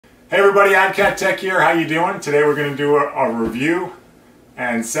Hey everybody, AdCat Tech here. How you doing? Today we're going to do a review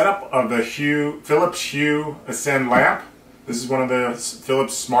and setup of the Phillips Hue Ascend lamp. This is one of the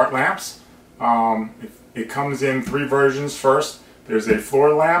Philips smart lamps. It comes in three versions first. There's a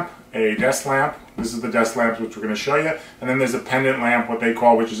floor lamp, a desk lamp. This is the desk lamp which we're going to show you. And then there's a pendant lamp, what they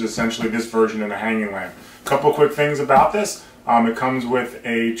call, which is essentially this version, and a hanging lamp. A couple quick things about this. It comes with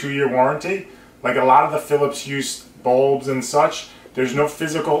a 2-year warranty. Like a lot of the Philips Hue bulbs and such, there's no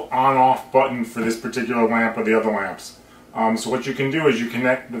physical on-off button for this particular lamp or the other lamps. So what you can do is you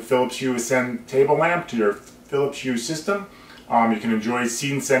connect the Philips Hue Ascend table lamp to your Philips Hue system. You can enjoy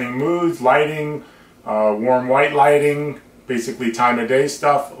scene-setting moods, lighting, warm white lighting, basically time of day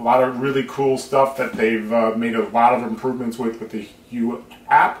stuff. A lot of really cool stuff that they've made a lot of improvements with the Hue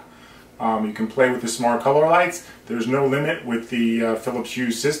app. You can play with the smart color lights. There's no limit with the Philips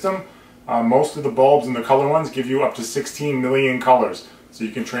Hue system. Most of the bulbs and the color ones give you up to 16 million colors. So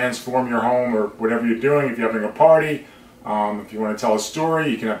you can transform your home or whatever you're doing. If you're having a party, if you want to tell a story,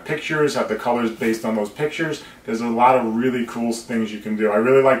 you can have pictures, have the colors based on those pictures. There's a lot of really cool things you can do. I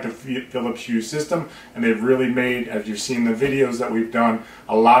really like the Philips Hue system, and they've really made, as you've seen the videos that we've done,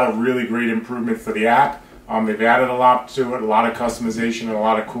 a lot of really great improvements for the app. They've added a lot to it, a lot of customization, and a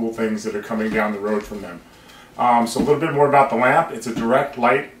lot of cool things that are coming down the road from them. So a little bit more about the lamp. It's a direct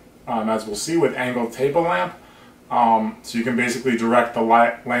light, as we'll see, with angled table lamp. So you can basically direct the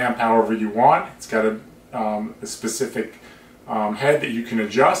lamp however you want. It's got a specific head that you can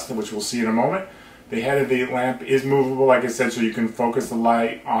adjust, which we'll see in a moment. The head of the lamp is movable, like I said, so you can focus the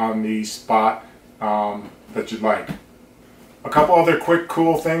light on the spot that you'd like. A couple other quick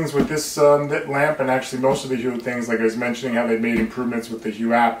cool things with this lamp, and actually most of the Hue things, like I was mentioning, how they've made improvements with the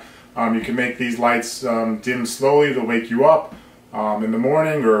Hue app. You can make these lights dim slowly. They'll wake you up in the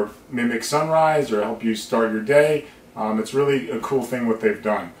morning, or mimic sunrise, or help you start your day. It's really a cool thing what they've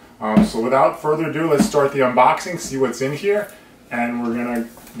done. So without further ado, let's start the unboxing, see what's in here, and we're going to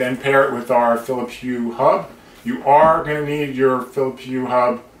then pair it with our Philips Hue hub. You are going to need your Philips Hue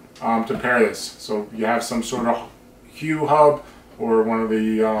hub to pair this. So you have some sort of Hue hub, or one of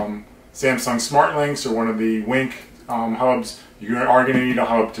the Samsung Smart Links, or one of the Wink hubs. You are going to need a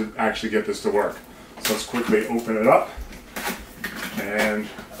hub to actually get this to work. So let's quickly open it up and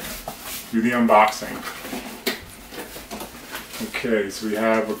do the unboxing. Okay, so we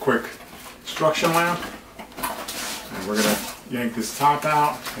have a quick instruction lamp, and we're going to yank this top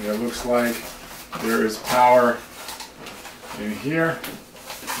out, and it looks like there is power in here,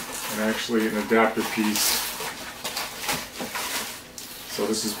 and actually an adapter piece. So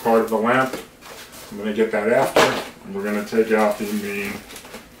this is part of the lamp. I'm going to get that after, and we're going to take out the main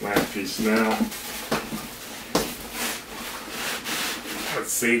lamp piece now.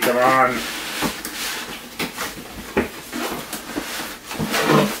 Let's see, come on.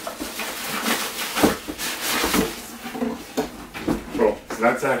 Cool. So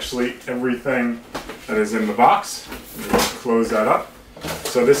that's actually everything that is in the box. Let's close that up.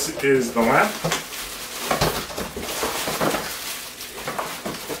 So this is the lamp.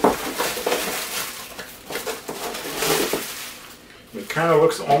 It kind of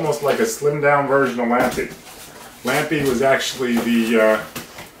looks almost like a slimmed down version of Lampy. Lampy was actually the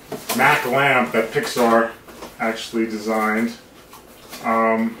Mac lamp that Pixar actually designed.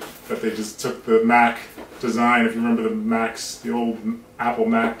 That they just took the Mac design, if you remember the old Apple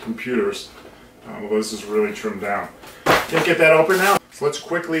Mac computers. Well, this is really trimmed down. Can't get that open now. So let's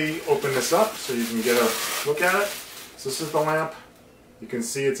quickly open this up so you can get a look at it. So this is the lamp. You can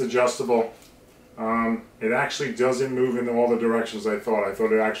see it's adjustable. It actually doesn't move in all the directions I thought. I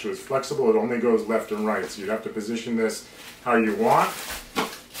thought it actually was flexible. It only goes left and right, so you'd have to position this how you want.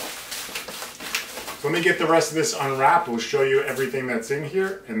 So let me get the rest of this unwrapped. We'll show you everything that's in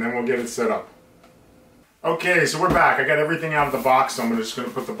here, and then we'll get it set up. Okay, so we're back. I got everything out of the box, so I'm just going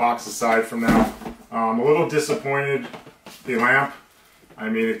to put the box aside for now. I'm a little disappointed, the lamp. I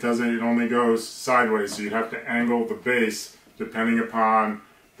mean, it only goes sideways, so you'd have to angle the base depending upon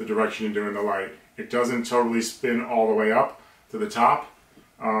the direction you're doing the light. It doesn't totally spin all the way up to the top,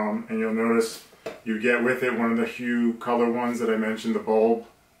 and you'll notice you get with it one of the Hue color ones that I mentioned, the bulb.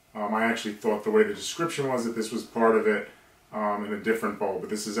 I actually thought the way the description was that this was part of it in a different bulb, but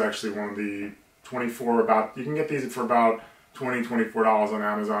this is actually one of the 24, you can get these for about $20, $24 on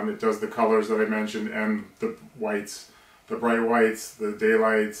Amazon. It does the colors that I mentioned, and the whites, the bright whites, the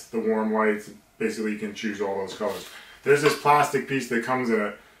daylights, the warm whites. Basically you can choose all those colors. There's this plastic piece that comes in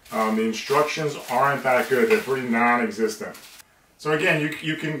it. The instructions aren't that good. They're pretty non-existent. So again,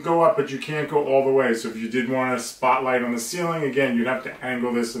 you can go up, but you can't go all the way. So if you did want a spotlight on the ceiling, again, you'd have to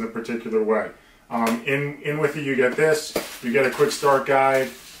angle this in a particular way. In with it, you get this. You get a quick start guide.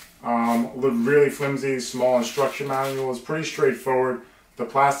 Really flimsy, small instruction manual. It's pretty straightforward. The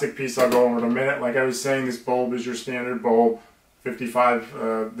plastic piece I'll go over in a minute. Like I was saying, this bulb is your standard bulb.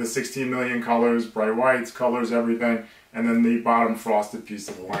 55, the 16 million colors, bright whites, colors, everything. And then the bottom frosted piece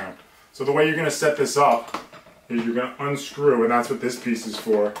of the lamp. So the way you're going to set this up is you're going to unscrew, and that's what this piece is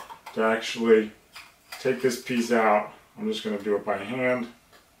for, to actually take this piece out. I'm just going to do it by hand.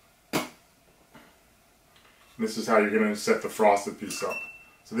 This is how you're going to set the frosted piece up.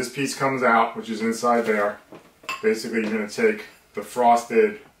 So this piece comes out, which is inside there. Basically, you're going to take the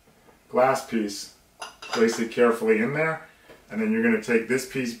frosted glass piece, place it carefully in there, and then you're going to take this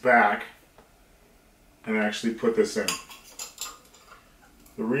piece back and actually put this in.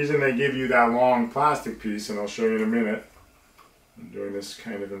 The reason they give you that long plastic piece, and I'll show you in a minute, I'm doing this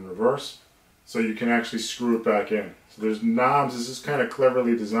kind of in reverse, so you can actually screw it back in. So there's knobs. This is kind of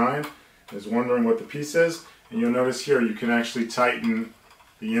cleverly designed. I was wondering what the piece is, and you'll notice here you can actually tighten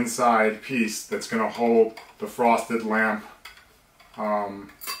the inside piece that's going to hold the frosted lamp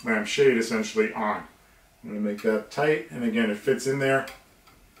shade essentially on. I'm going to make that tight, and again it fits in there,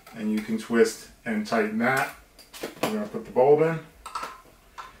 and you can twist and tighten that. I'm going to put the bulb in.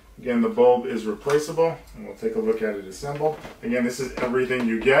 Again, the bulb is replaceable, and we'll take a look at it assembled. Again, this is everything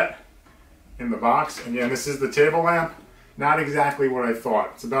you get in the box. Again, this is the table lamp. Not exactly what I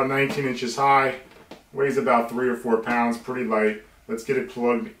thought. It's about 19 inches high, weighs about 3 or 4 pounds, pretty light. Let's get it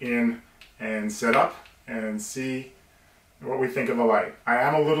plugged in and set up and see what we think of the light. I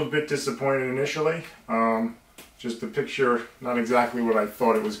am a little bit disappointed initially. Just the picture, not exactly what I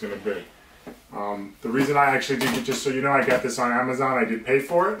thought it was going to be. The reason I actually did, just so you know, I got this on Amazon. I did pay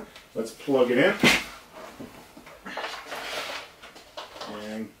for it. Let's plug it in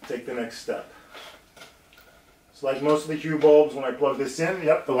and take the next step. So like most of the Hue bulbs, when I plug this in,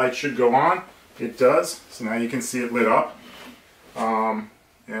 yep, the light should go on. It does. So now you can see it lit up.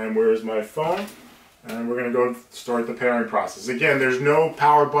 And where's my phone? And we're going to go start the pairing process. Again, there's no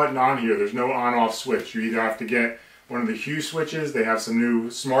power button on here. There's no on-off switch. You either have to get one of the Hue switches. They have some new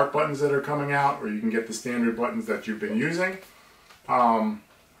smart buttons that are coming out, or you can get the standard buttons that you've been using.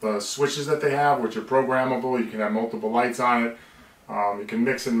 The switches that they have, which are programmable, you can have multiple lights on it. You can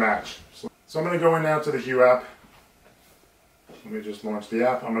mix and match. So I'm going to go in now to the Hue app. Let me just launch the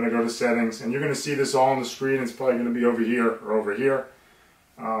app. I'm going to go to settings, and you're going to see this all on the screen. It's probably going to be over here or over here.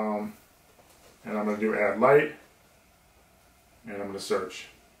 And I'm going to do add light, and I'm going to search.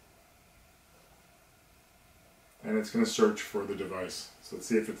 And it's going to search for the device. So let's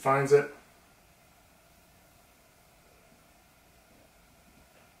see if it finds it.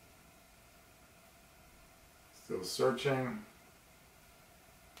 Still searching.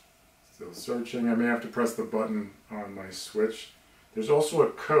 Still searching. I may have to press the button on my switch. There's also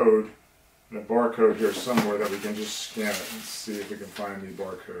a code and a barcode here somewhere that we can just scan it and see if we can find the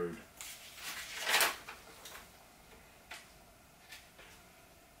barcode.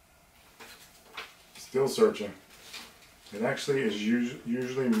 Still searching. It actually is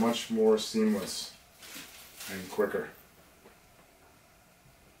usually much more seamless and quicker.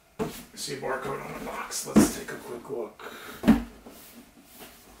 See a barcode on the box. Let's take a quick look.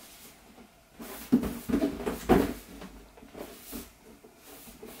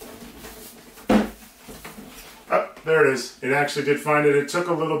 Oh, there it is. It actually did find it. It took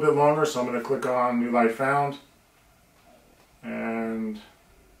a little bit longer, so I'm going to click on New Light Found. And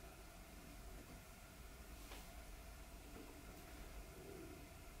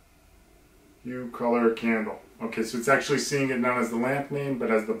Hue color candle. Okay, so it's actually seeing it not as the lamp name, but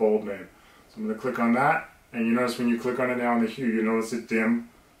as the bulb name. So I'm going to click on that, and you notice when you click on it now in the Hue, you notice it dim.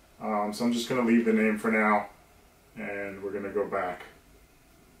 So I'm just going to leave the name for now, and we're going to go back.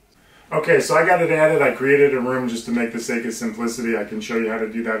 Okay, so I got it added. I created a room just to make the sake of simplicity. I can show you how to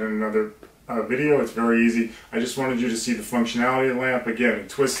do that in another video. It's very easy. I just wanted you to see the functionality of the lamp. Again, it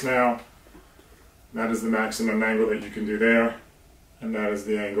twists now. That is the maximum angle that you can do there, and that is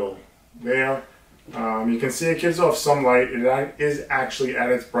the angle there. You can see it gives off some light. It is actually at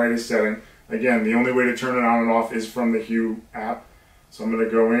its brightest setting. Again, the only way to turn it on and off is from the Hue app. So I'm going to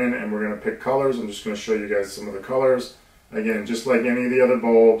go in and we're going to pick colors. I'm just going to show you guys some of the colors. Again, just like any of the other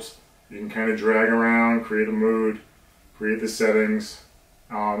bulbs, you can kind of drag around, create a mood, create the settings,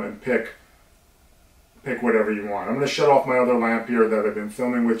 and pick whatever you want. I'm going to shut off my other lamp here that I've been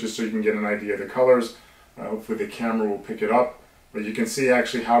filming with just so you can get an idea of the colors. Hopefully the camera will pick it up. But you can see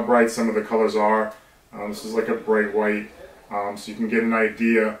actually how bright some of the colors are. This is like a bright white, so you can get an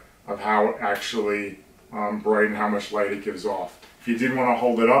idea of how actually bright and how much light it gives off. If you did want to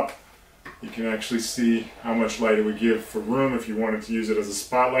hold it up, you can actually see how much light it would give for room if you wanted to use it as a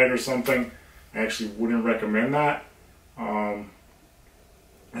spotlight or something. I actually wouldn't recommend that.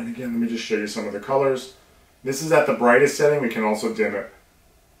 And again, let me just show you some of the colors. This is at the brightest setting. We can also dim it.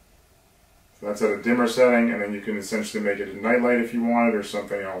 So that's at a dimmer setting, and then you can essentially make it a nightlight if you wanted, or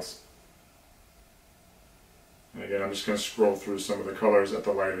something else. And again, I'm just going to scroll through some of the colors at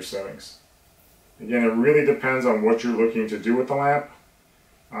the lighter settings. Again, it really depends on what you're looking to do with the lamp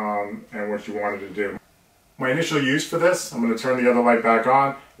and what you wanted to do. My initial use for this, I'm going to turn the other light back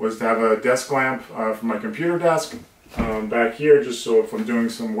on, was to have a desk lamp for my computer desk back here, just so if I'm doing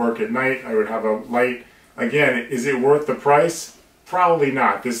some work at night, I would have a light. Again, is it worth the price? Probably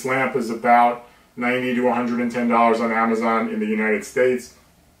not. This lamp is about $90 to $110 on Amazon in the United States.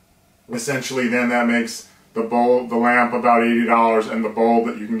 Essentially, then that makes the lamp about $80, and the bulb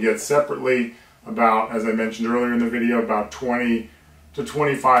that you can get separately about, as I mentioned earlier in the video, about $20 to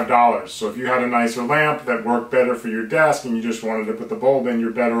 $25. So if you had a nicer lamp that worked better for your desk and you just wanted to put the bulb in,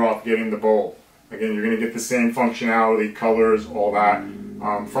 you're better off getting the bulb. Again, you're going to get the same functionality, colors, all that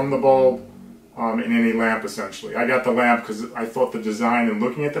from the bulb in any lamp essentially. I got the lamp because I thought the design and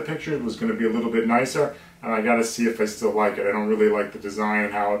looking at the pictures was going to be a little bit nicer, and I got to see if I still like it. I don't really like the design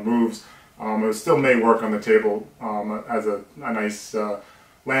and how it moves. It still may work on the table as a nice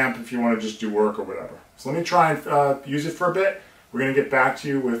lamp if you want to just do work or whatever. So let me try and use it for a bit. We're going to get back to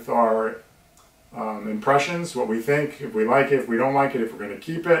you with our impressions, what we think, if we like it, if we don't like it, if we're going to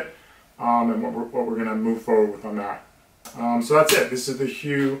keep it, and what we're going to move forward with on that. So that's it. This is the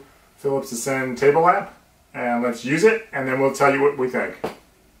Hue Phillips Ascend table lamp, and let's use it, and then we'll tell you what we think.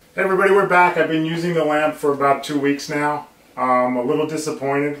 Hey everybody, we're back. I've been using the lamp for about 2 weeks now. A little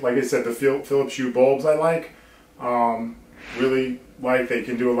disappointed. Like I said, the Phillips Hue bulbs I like. Really like, they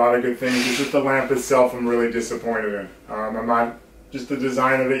can do a lot of good things. It's just the lamp itself I'm really disappointed in. I'm not, just the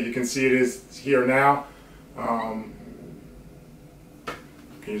design of it, you can see it is here now. Can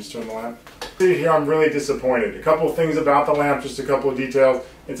you just turn the lamp? See here, I'm really disappointed. A couple of things about the lamp, just a couple of details.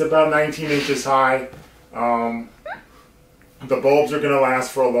 It's about 19 inches high. The bulbs are going to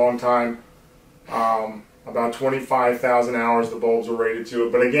last for a long time. About 25,000 hours the bulbs are rated to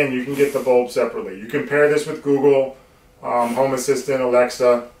it. But again, you can get the bulb separately. You can pair this with Google, Home Assistant,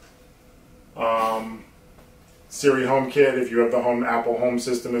 Alexa, Siri HomeKit. If you have the Apple Home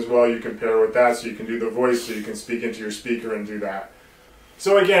system as well, you can pair with that, so you can do the voice, so you can speak into your speaker and do that.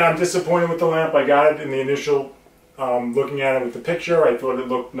 So again, I'm disappointed with the lamp. I got it in the initial looking at it with the picture. I thought it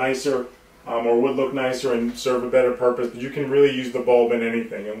looked nicer, or would look nicer and serve a better purpose, but you can really use the bulb in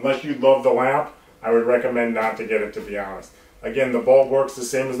anything. Unless you love the lamp, I would recommend not to get it, to be honest. Again, the bulb works the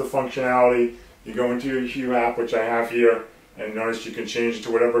same as the functionality. You go into your Hue app, which I have here, and notice you can change it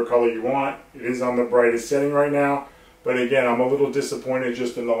to whatever color you want. It is on the brightest setting right now, but again, I'm a little disappointed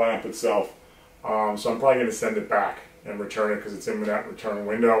just in the lamp itself. So I'm probably going to send it back and return it, because it's in that return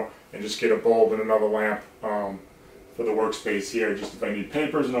window, and just get a bulb and another lamp for the workspace here. Just if I need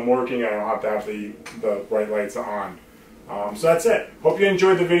papers and I'm working, I don't have to have the bright lights on. So that's it. Hope you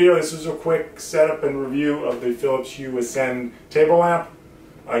enjoyed the video. This was a quick setup and review of the Phillips Hue Ascend table lamp.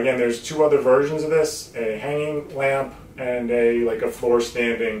 Again, there's two other versions of this, a hanging lamp and like a floor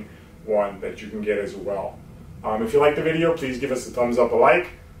standing one that you can get as well. If you like the video, please give us a thumbs up, a like.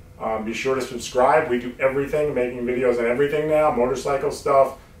 Be sure to subscribe. We do everything, making videos on everything now, motorcycle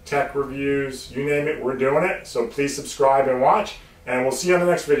stuff, tech reviews, you name it, we're doing it. So please subscribe and watch, and we'll see you on the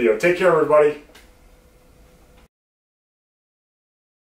next video. Take care, everybody.